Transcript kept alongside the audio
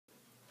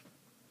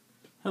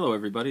Hello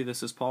everybody,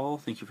 this is Paul.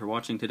 Thank you for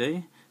watching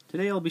today.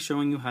 Today I'll be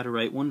showing you how to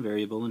write one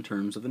variable in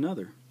terms of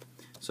another.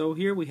 So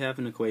here we have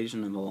an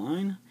equation of a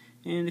line,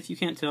 and if you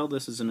can't tell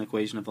this is an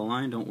equation of a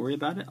line, don't worry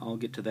about it. I'll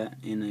get to that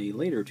in a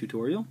later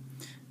tutorial.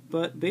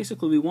 But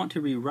basically we want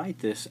to rewrite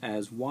this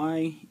as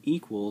y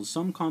equals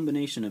some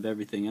combination of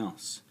everything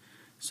else.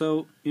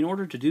 So in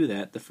order to do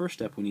that, the first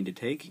step we need to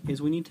take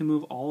is we need to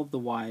move all of the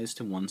y's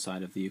to one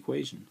side of the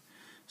equation.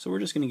 So we're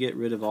just going to get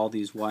rid of all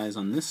these y's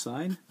on this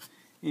side.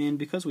 And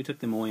because we took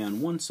them away on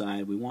one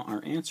side, we want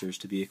our answers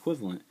to be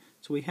equivalent,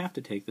 so we have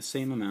to take the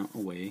same amount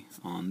away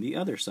on the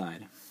other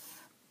side.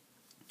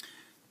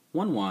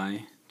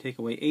 1y, take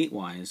away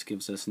 8y's,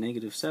 gives us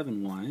negative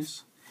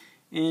 7y's,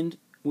 and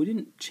we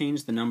didn't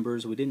change the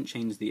numbers, we didn't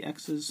change the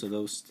x's, so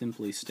those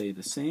simply stay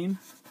the same.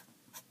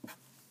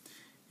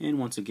 And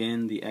once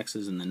again, the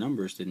x's and the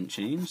numbers didn't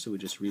change, so we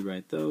just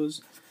rewrite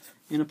those.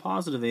 And a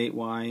positive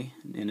 8y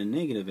and a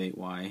negative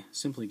 8y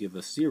simply give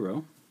us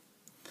 0.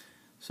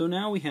 So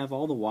now we have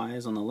all the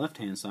y's on the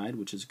left-hand side,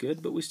 which is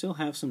good, but we still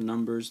have some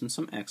numbers and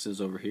some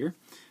x's over here.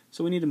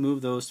 So we need to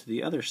move those to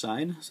the other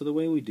side. So the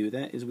way we do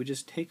that is we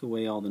just take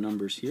away all the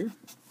numbers here.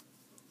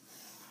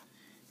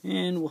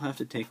 And we'll have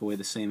to take away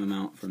the same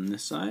amount from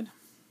this side.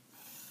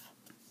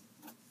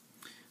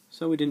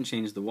 So we didn't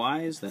change the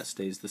y's, that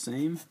stays the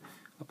same.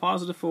 A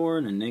positive 4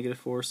 and a negative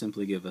 4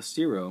 simply give us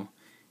 0.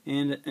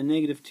 And a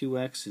negative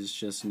 2x is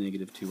just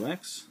negative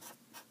 2x.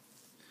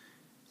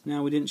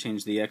 Now we didn't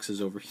change the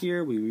x's over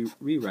here, we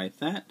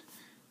rewrite that.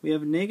 We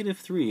have negative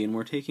 3 and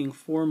we're taking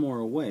 4 more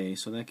away,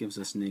 so that gives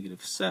us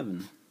negative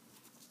 7.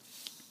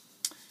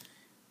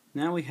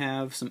 Now we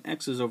have some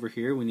x's over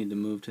here we need to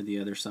move to the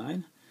other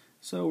side.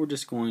 So we're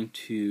just going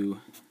to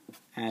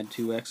add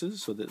 2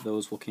 x's so that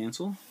those will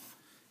cancel.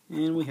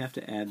 And we have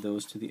to add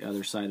those to the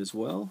other side as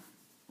well.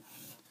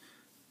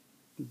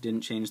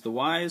 Didn't change the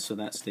y's, so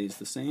that stays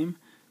the same.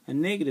 A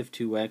negative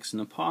 2x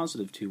and a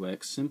positive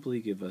 2x simply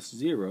give us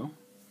 0.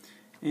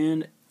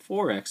 And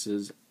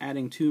 4x's,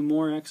 adding 2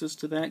 more x's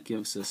to that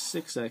gives us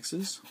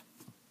 6x's.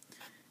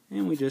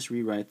 And we just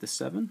rewrite the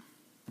 7,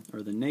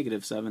 or the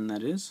negative 7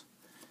 that is.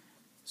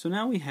 So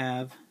now we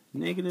have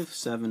negative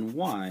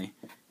 7y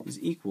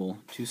is equal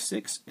to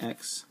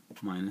 6x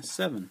minus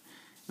 7.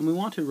 And we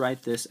want to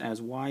write this as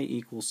y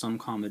equals some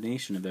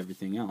combination of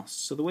everything else.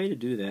 So the way to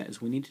do that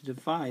is we need to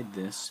divide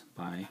this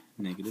by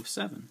negative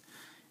 7.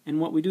 And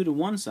what we do to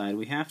one side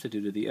we have to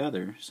do to the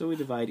other, so we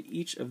divide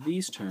each of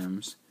these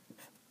terms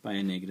by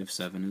a negative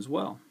 7 as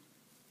well.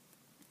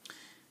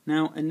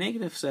 Now, a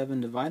negative 7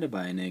 divided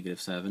by a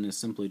negative 7 is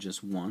simply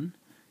just 1,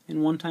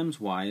 and 1 times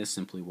y is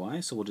simply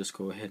y, so we'll just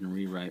go ahead and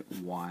rewrite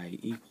y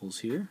equals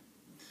here.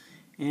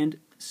 And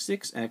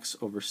 6x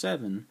over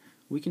 7,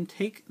 we can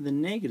take the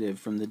negative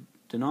from the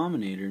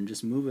denominator and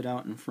just move it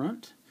out in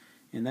front,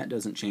 and that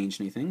doesn't change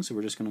anything, so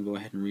we're just going to go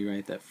ahead and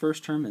rewrite that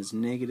first term as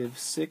negative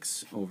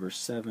 6 over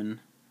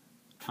 7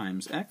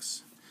 times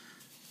x.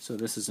 So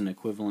this is an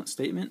equivalent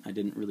statement. I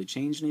didn't really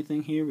change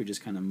anything here. We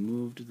just kind of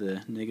moved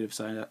the negative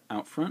side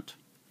out front.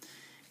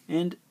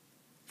 And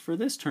for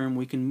this term,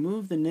 we can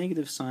move the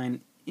negative sign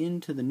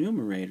into the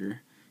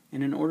numerator.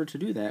 And in order to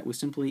do that, we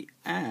simply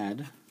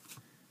add,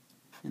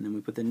 and then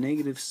we put the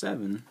negative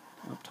 7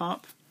 up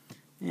top,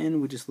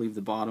 and we just leave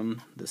the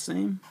bottom the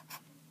same.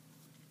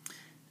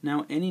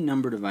 Now, any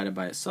number divided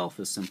by itself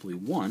is simply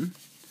 1.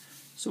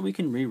 So we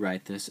can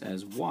rewrite this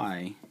as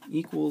y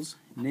equals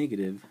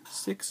negative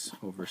 6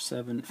 over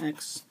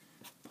 7x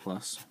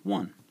plus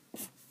 1.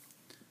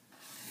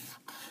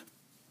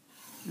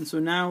 And so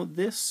now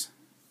this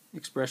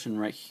expression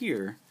right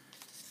here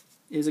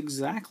is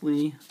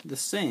exactly the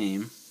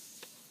same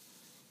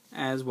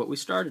as what we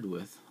started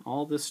with,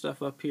 all this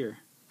stuff up here.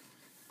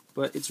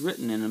 But it's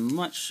written in a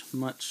much,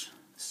 much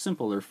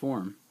simpler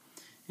form.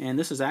 And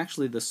this is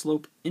actually the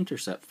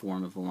slope-intercept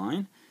form of a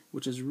line,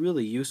 which is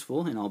really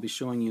useful, and I'll be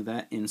showing you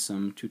that in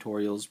some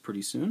tutorials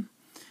pretty soon.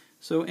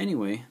 So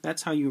anyway,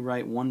 that's how you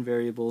write one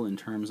variable in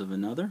terms of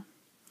another.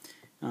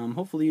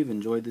 Hopefully you've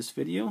enjoyed this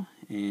video,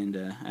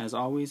 and as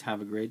always,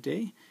 have a great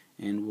day,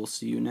 and we'll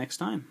see you next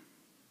time.